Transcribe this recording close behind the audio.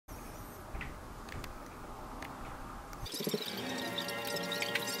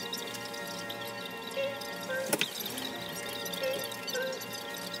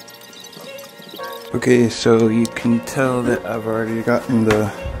Okay, so you can tell that I've already gotten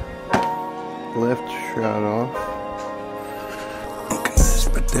the left shroud off. Okay,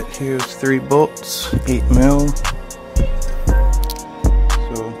 just put that here. It's 3 bolts, 8 mil.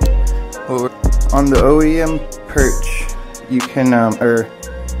 So on the OEM Perch, you can, or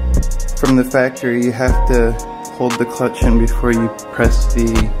from the factory, you have to hold the clutch in before you press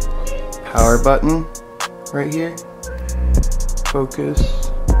the power button right here. Focus.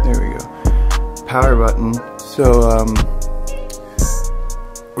 There we go. Power button. So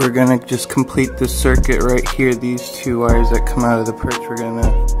we're gonna just complete the circuit right here. These 2 wires that come out of the Perch, we're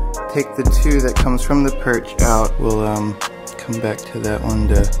gonna take the 2 that comes from the Perch out. We'll come back to that one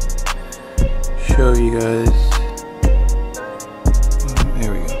to show you guys.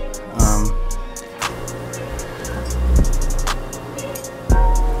 There we go.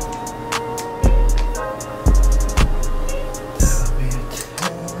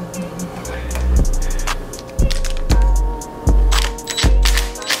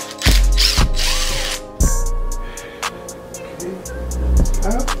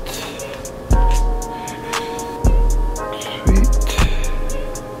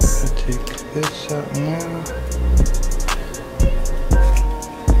 This out now.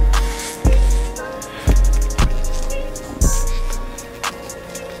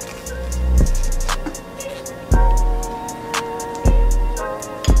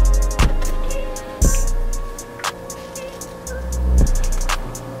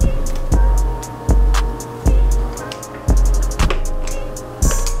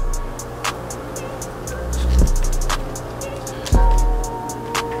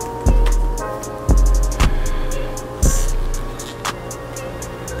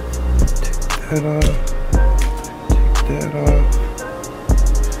 That off, take that off.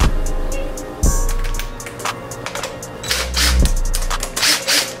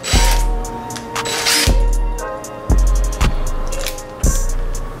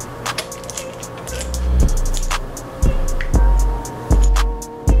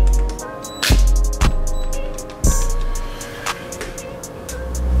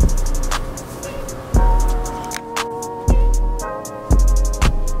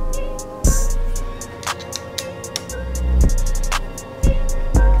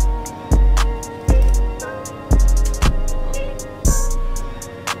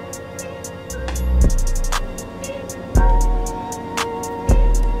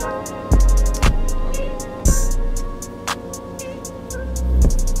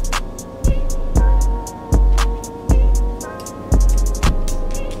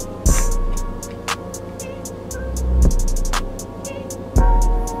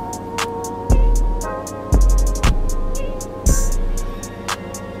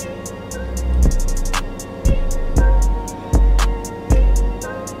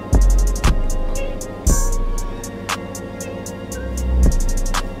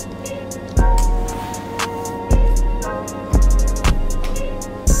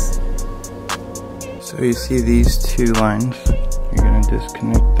 So you see these 2 lines, you're going to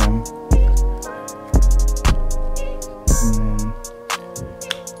disconnect them, and then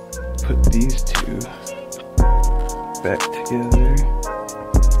put these 2 back together.